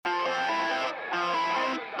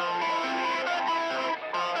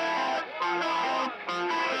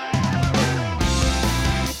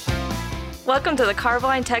Welcome to the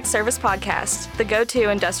Carboline Tech Service Podcast, the go-to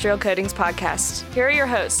industrial coatings podcast. Here are your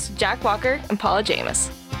hosts, Jack Walker and Paula James.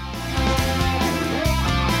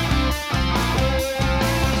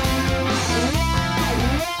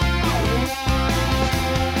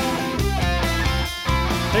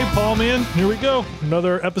 Hey, Paul, man, here we go.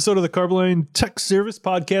 Another episode of the Carboline Tech Service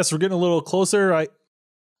Podcast. We're getting a little closer.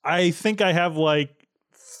 I think I have like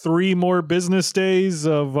 3 more business days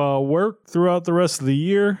of work throughout the rest of the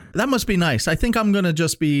year. That must be nice. I think I'm going to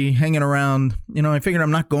just be hanging around. You know, I figured I'm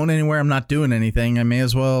not going anywhere. I'm not doing anything. I may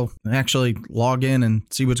as well actually log in and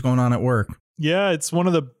see what's going on at work. Yeah, it's one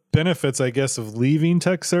of the benefits, I guess, of leaving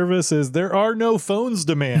tech service is there are no phones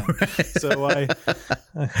to man. Right. So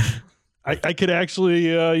I could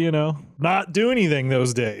actually, not do anything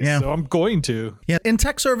those days. Yeah. So I'm going to. Yeah. In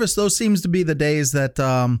tech service, those seems to be the days that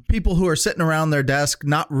people who are sitting around their desk,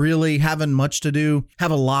 not really having much to do,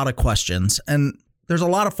 have a lot of questions. And there's a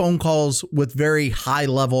lot of phone calls with very high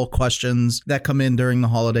level questions that come in during the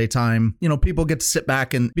holiday time. You know, people get to sit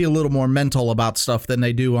back and be a little more mental about stuff than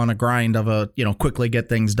they do on a grind of a, quickly get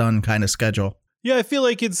things done kind of schedule. Yeah, I feel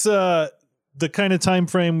like it's the kind of time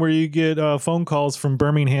frame where you get phone calls from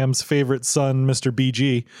Birmingham's favorite son, Mr.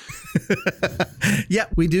 BG. Yeah,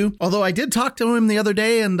 we do. Although I did talk to him the other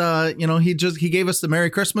day and, he gave us the Merry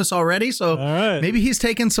Christmas already. So Maybe he's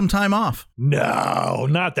taking some time off. No,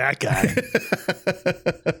 not that guy.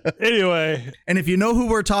 Anyway. And if you know who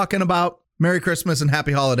we're talking about, Merry Christmas and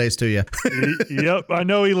Happy Holidays to you. Yep, I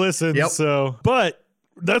know he listens. Yep. But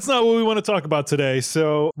that's not what we want to talk about today.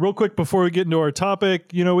 So real quick before we get into our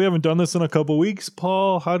topic, we haven't done this in a couple weeks.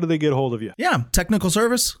 Paul, how do they get a hold of you? Yeah, technical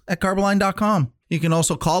service at carboline.com. You can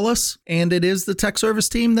also call us, and it is the tech service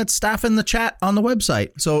team that's staffing the chat on the website.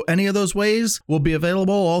 So any of those ways will be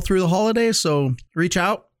available all through the holidays. So reach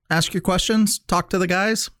out, ask your questions, talk to the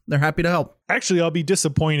guys. They're happy to help. Actually, I'll be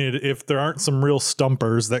disappointed if there aren't some real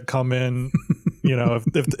stumpers that come in.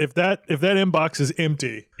 If that inbox is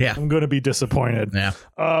empty, yeah, I'm going to be disappointed. Yeah.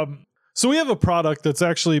 So we have a product that's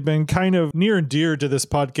actually been kind of near and dear to this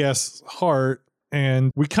podcast's heart.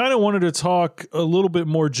 And we kind of wanted to talk a little bit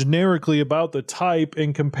more generically about the type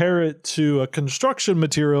and compare it to a construction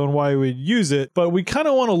material and why we'd use it. But we kind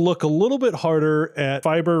of want to look a little bit harder at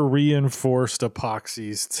fiber reinforced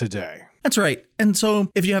epoxies today. That's right. And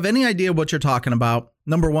so if you have any idea what you're talking about,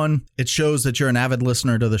 number one, it shows that you're an avid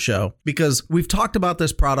listener to the show because we've talked about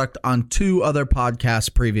this product on 2 other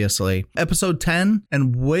podcasts previously. Episode 10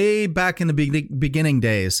 and way back in the beginning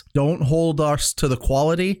days. Don't hold us to the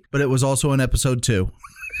quality, but it was also in episode 2.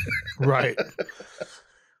 Right.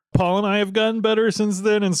 Paul and I have gotten better since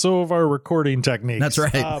then, and so have our recording techniques. That's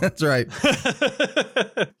right. That's right.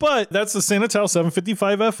 But that's the Sanitel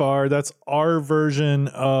 755FR. That's our version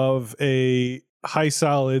of a high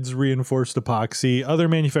solids reinforced epoxy. Other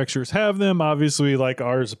manufacturers have them. Obviously, like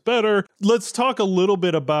ours, better. Let's talk a little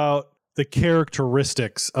bit about the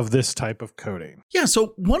characteristics of this type of coating. Yeah.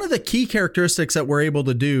 So one of the key characteristics that we're able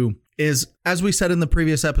to do is, as we said in the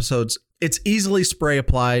previous episodes, it's easily spray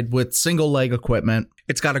applied with single leg equipment.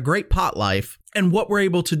 It's got a great pot life. And what we're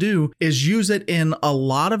able to do is use it in a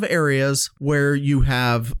lot of areas where you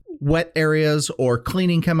have wet areas or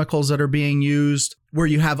cleaning chemicals that are being used, where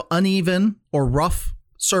you have uneven or rough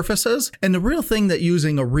surfaces. And the real thing that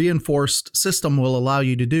using a reinforced system will allow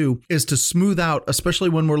you to do is to smooth out, especially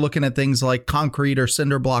when we're looking at things like concrete or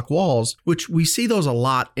cinder block walls, which we see those a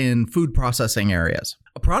lot in food processing areas.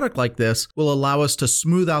 A product like this will allow us to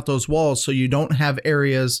smooth out those walls so you don't have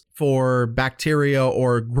areas for bacteria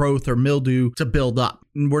or growth or mildew to build up.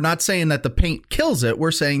 And we're not saying that the paint kills it.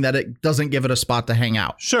 We're saying that it doesn't give it a spot to hang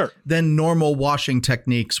out. Sure. Then normal washing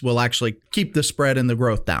techniques will actually keep the spread and the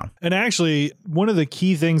growth down. And actually, one of the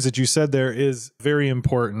key things that you said there is very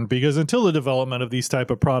important because until the development of these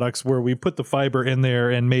type of products where we put the fiber in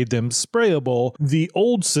there and made them sprayable, the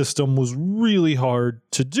old system was really hard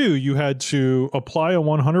to do. You had to apply a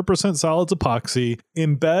 100% solids epoxy,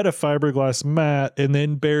 embed a fiberglass mat, and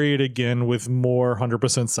then bury it again with more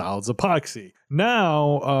 100% solids epoxy.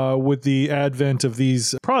 Now, with the advent of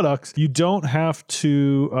these products, you don't have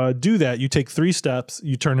to do that. You take 3 steps,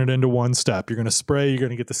 you turn it into 1 step. You're going to spray, you're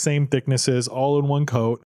going to get the same thicknesses all in 1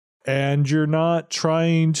 coat, and you're not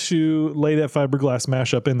trying to lay that fiberglass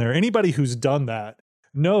mash up in there. Anybody who's done that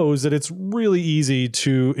knows that it's really easy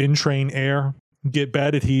to entrain air, get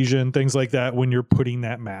bad adhesion, things like that when you're putting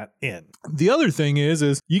that mat in. The other thing is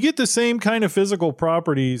you get the same kind of physical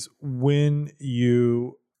properties when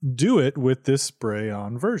you do it with this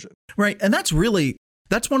spray-on version. Right. And that's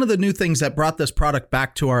one of the new things that brought this product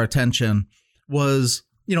back to our attention was,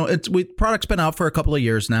 product's been out for a couple of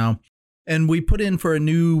years now, and we put in for a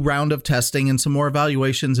new round of testing and some more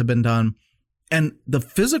evaluations have been done. And the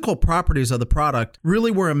physical properties of the product really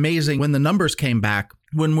were amazing when the numbers came back.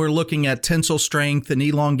 When we're looking at tensile strength and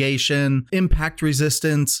elongation, impact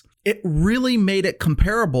resistance, it really made it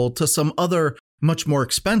comparable to some other much more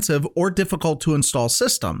expensive or difficult to install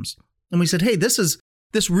systems. And we said, hey,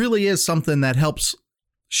 this really is something that helps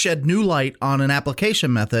shed new light on an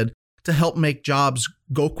application method to help make jobs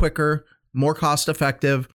go quicker, more cost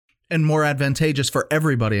effective, and more advantageous for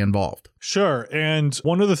everybody involved. Sure. And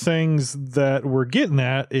one of the things that we're getting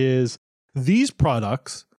at is these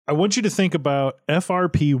products. I want you to think about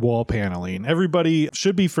FRP wall paneling. Everybody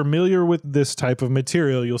should be familiar with this type of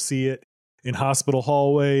material. You'll see it in hospital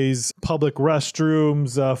hallways, public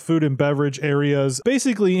restrooms, food and beverage areas,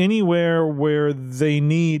 basically anywhere where they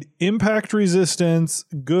need impact resistance,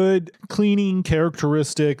 good cleaning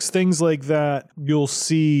characteristics, things like that. You'll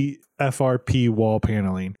see FRP wall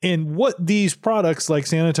paneling. And what these products like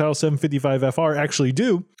Sanitile 755 FR actually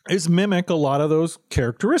do is mimic a lot of those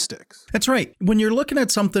characteristics. That's right. When you're looking at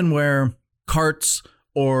something where carts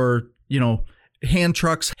or, hand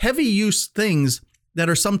trucks, heavy use things that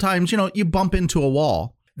are sometimes, you bump into a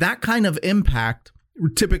wall, that kind of impact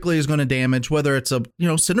typically is going to damage, whether it's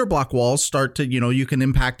cinder block walls start to, you can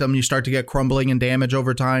impact them. You start to get crumbling and damage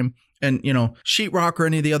over time. And, sheetrock or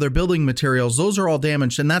any of the other building materials, those are all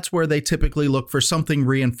damaged. And that's where they typically look for something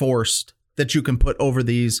reinforced that you can put over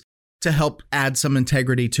these to help add some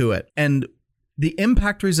integrity to it. And the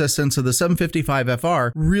impact resistance of the 755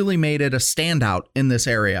 FR really made it a standout in this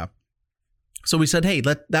area. So we said, hey,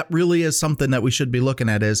 that really is something that we should be looking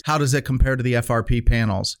at, is how does it compare to the FRP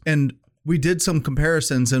panels? And we did some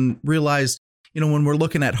comparisons and realized, when we're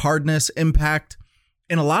looking at hardness, impact,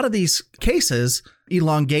 in a lot of these cases,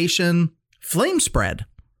 elongation, flame spread,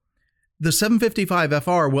 the 755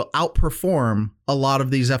 FR will outperform a lot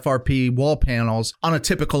of these FRP wall panels on a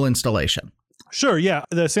typical installation. Sure, yeah.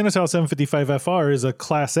 The Sanitile 755 FR is a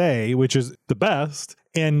Class A, which is the best.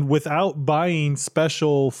 And without buying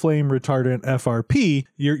special flame retardant FRP,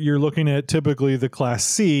 you're looking at typically the Class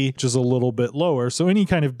C, which is a little bit lower. So any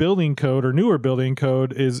kind of building code or newer building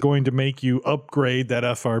code is going to make you upgrade that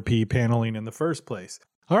FRP paneling in the first place.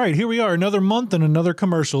 All right, here we are, another month and another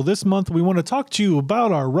commercial. This month, we want to talk to you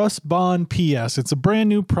about our Rust Bond PS. It's a brand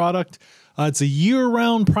new product. It's a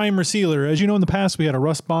year-round primer sealer. As you know, in the past, we had a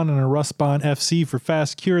Rust Bond and a Rust Bond FC for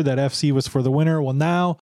fast cure. That FC was for the winter. Well,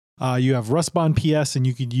 now you have Rust Bond PS, and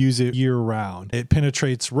you can use it year-round. It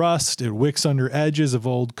penetrates rust, it wicks under edges of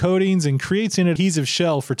old coatings, and creates an adhesive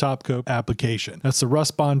shell for top coat application. That's the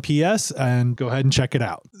Rust Bond PS, and go ahead and check it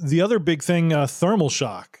out. The other big thing, thermal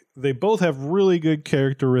shock. They both have really good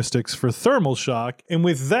characteristics for thermal shock. And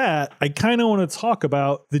with that, I kind of want to talk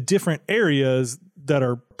about the different areas that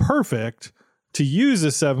are perfect to use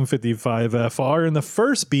a 755 FR. And the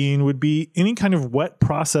first being would be any kind of wet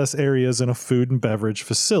process areas in a food and beverage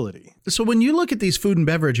facility. So when you look at these food and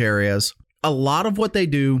beverage areas, a lot of what they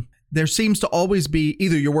do, there seems to always be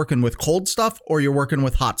either you're working with cold stuff or you're working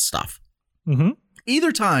with hot stuff. Mm-hmm.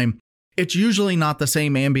 Either time, it's usually not the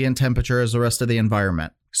same ambient temperature as the rest of the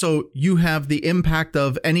environment. So you have the impact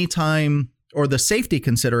of any time, or the safety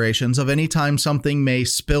considerations of any time something may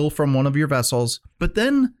spill from one of your vessels. But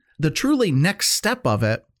then the truly next step of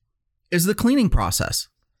it is the cleaning process.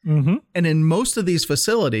 Mm-hmm. And in most of these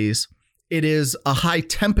facilities, it is a high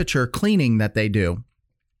temperature cleaning that they do.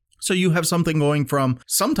 So you have something going from,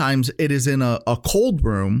 sometimes it is in a cold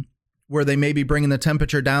room where they may be bringing the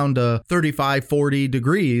temperature down to 35, 40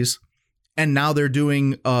 degrees. And now they're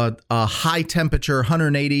doing a high temperature,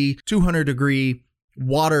 180, 200 degree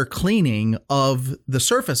water cleaning of the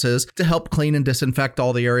surfaces to help clean and disinfect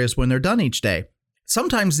all the areas when they're done each day.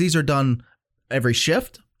 Sometimes these are done every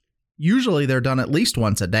shift. Usually they're done at least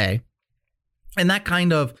once a day. And that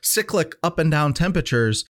kind of cyclic up and down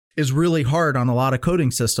temperatures is really hard on a lot of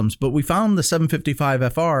coating systems. But we found the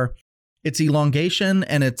 755 FR, its elongation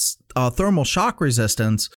and its thermal shock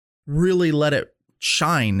resistance really let it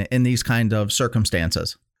shine in these kind of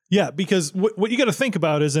circumstances. Yeah, because what you got to think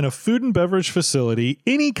about is in a food and beverage facility,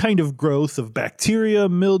 any kind of growth of bacteria,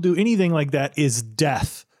 mildew, anything like that is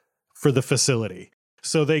death for the facility.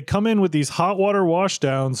 So they come in with these hot water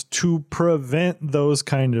washdowns to prevent those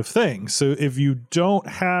kind of things. So if you don't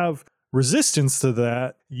have resistance to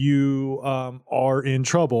that, you are in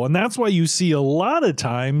trouble. And that's why you see a lot of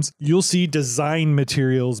times you'll see design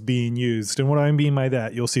materials being used. And what I mean by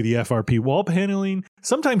that, you'll see the FRP wall paneling.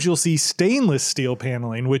 Sometimes you'll see stainless steel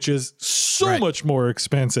paneling, which is so much more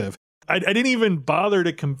expensive. I didn't even bother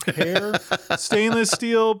to compare stainless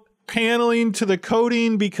steel paneling to the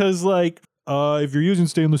coating because if you're using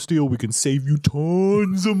stainless steel, we can save you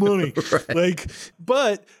tons of money.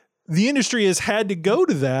 But the industry has had to go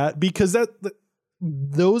to that because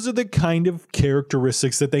those are the kind of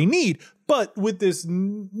characteristics that they need. But with this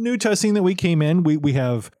new testing that we came in, we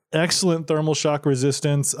have excellent thermal shock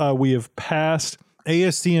resistance. We have passed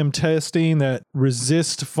ASTM testing that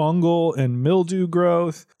resists fungal and mildew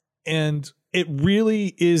growth. And it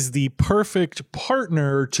really is the perfect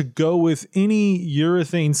partner to go with any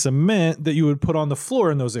urethane cement that you would put on the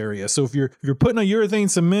floor in those areas. So if you're putting a urethane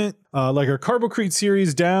cement like our Carbocrete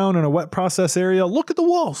series down in a wet process area, look at the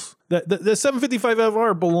walls. The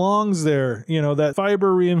 755FR belongs there, that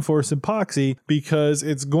fiber reinforced epoxy, because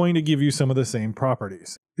it's going to give you some of the same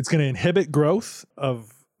properties. It's going to inhibit growth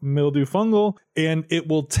of mildew fungal, and it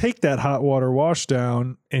will take that hot water wash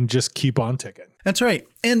down and just keep on ticking. That's right.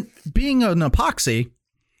 And being an epoxy,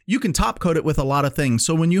 you can top coat it with a lot of things.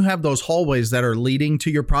 So when you have those hallways that are leading to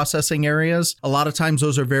your processing areas, a lot of times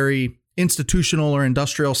those are very institutional or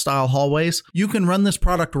industrial style hallways. You can run this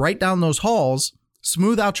product right down those halls,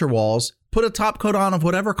 smooth out your walls, put a top coat on of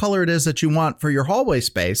whatever color it is that you want for your hallway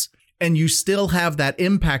space, and you still have that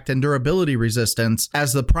impact and durability resistance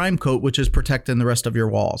as the prime coat, which is protecting the rest of your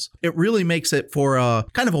walls. It really makes it for a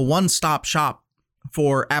kind of a one-stop shop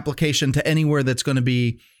for application to anywhere that's going to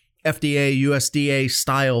be FDA, USDA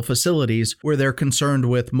style facilities where they're concerned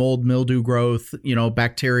with mold, mildew growth,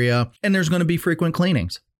 bacteria, and there's going to be frequent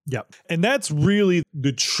cleanings. Yep. And that's really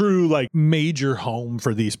the true major home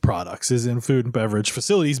for these products is in food and beverage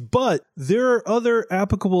facilities. But there are other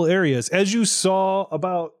applicable areas. As you saw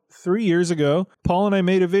about 3 years ago, Paul and I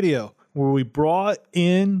made a video where we brought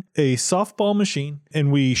in a softball machine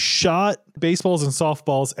and we shot baseballs and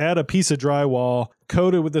softballs at a piece of drywall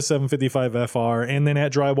coated with the 755FR, and then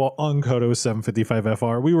at drywall uncoated with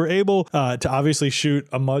 755FR. We were able to obviously shoot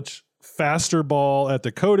a much faster ball at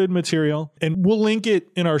the coated material, and we'll link it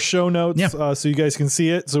in our show notes so you guys can see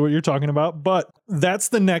it. So what you're talking about, but that's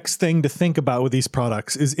the next thing to think about with these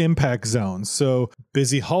products is impact zones. So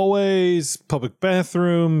busy hallways, public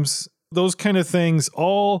bathrooms, those kind of things,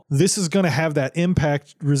 this is going to have that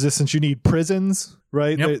impact resistance. You need prisons,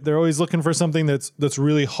 right? Yep. They're always looking for something that's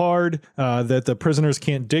really hard, that the prisoners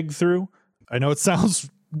can't dig through. I know it sounds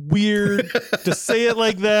weird to say it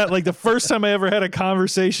like that. Like the first time I ever had a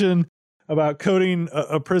conversation about coating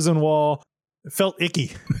a prison wall, it felt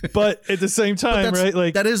icky. But at the same time,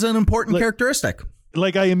 right? That is an important characteristic.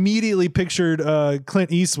 Like I immediately pictured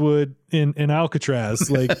Clint Eastwood in Alcatraz,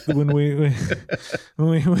 like when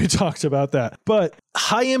we talked about that. But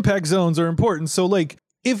high impact zones are important. So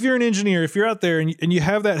if you're an engineer, if you're out there and you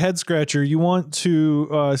have that head scratcher, you want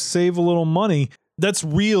to save a little money. That's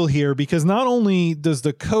real here, because not only does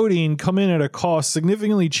the coating come in at a cost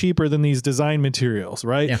significantly cheaper than these design materials,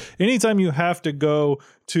 right? Yeah. Anytime you have to go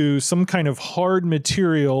to some kind of hard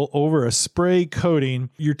material over a spray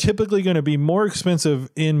coating, you're typically going to be more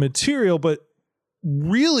expensive in material, but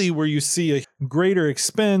really where you see a greater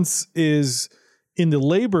expense is in the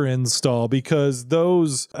labor install, because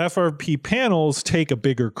those FRP panels take a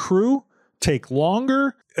bigger crew, take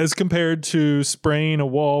longer as compared to spraying a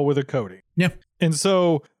wall with a coating. Yeah. And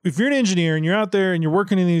so if you're an engineer and you're out there and you're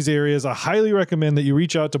working in these areas, I highly recommend that you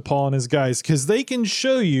reach out to Paul and his guys, because they can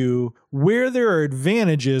show you where there are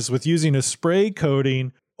advantages with using a spray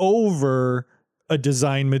coating over a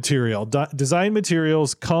design material. Design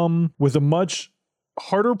materials come with a much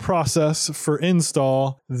harder process for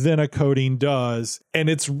install than a coating does. And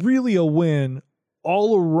it's really a win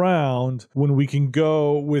all around when we can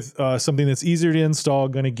go with something that's easier to install,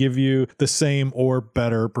 going to give you the same or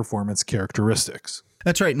better performance characteristics.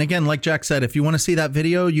 That's right. And again, like Jack said, if you want to see that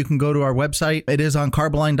video, you can go to our website. It is on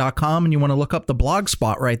Carboline.com, and you want to look up the blog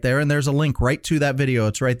spot right there. And there's a link right to that video.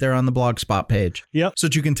 It's right there on the blog spot page. Yep. So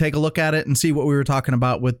that you can take a look at it and see what we were talking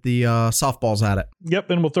about with the softballs at it.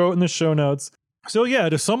 Yep. And we'll throw it in the show notes. So yeah,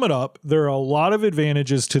 to sum it up, there are a lot of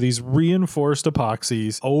advantages to these reinforced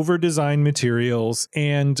epoxies over design materials,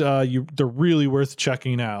 and they're really worth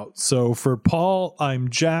checking out. So for Paul, I'm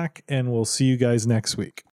Jack, and we'll see you guys next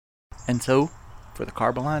week. And so, for the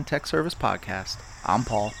Carboline Tech Service Podcast, I'm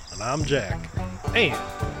Paul. And I'm Jack. And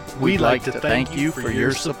we'd like to thank you for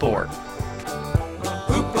your support.